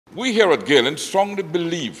We here at Galen strongly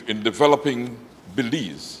believe in developing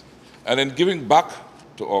Belize and in giving back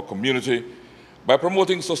to our community by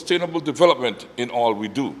promoting sustainable development in all we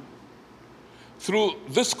do. Through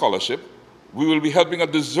this scholarship, we will be helping a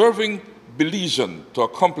deserving Belizean to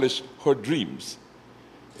accomplish her dreams.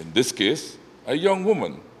 In this case, a young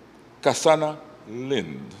woman, Kasana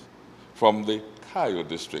Lind, from the Cayo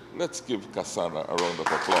district. Let's give Kasana a round of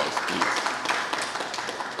applause, please.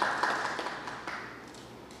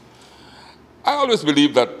 I always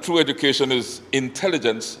believe that true education is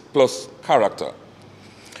intelligence plus character.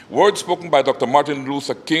 Words spoken by Dr. Martin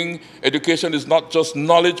Luther King, education is not just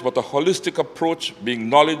knowledge, but a holistic approach being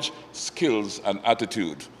knowledge, skills, and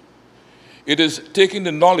attitude. It is taking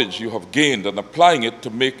the knowledge you have gained and applying it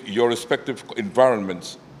to make your respective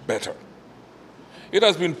environments better. It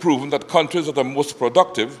has been proven that countries that are most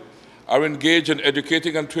productive are engaged in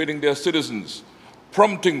educating and training their citizens,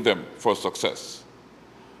 prompting them for success.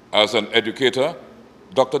 As an educator,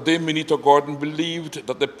 Dr. Dame Minita Gordon believed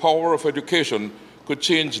that the power of education could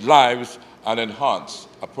change lives and enhance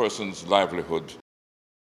a person's livelihood.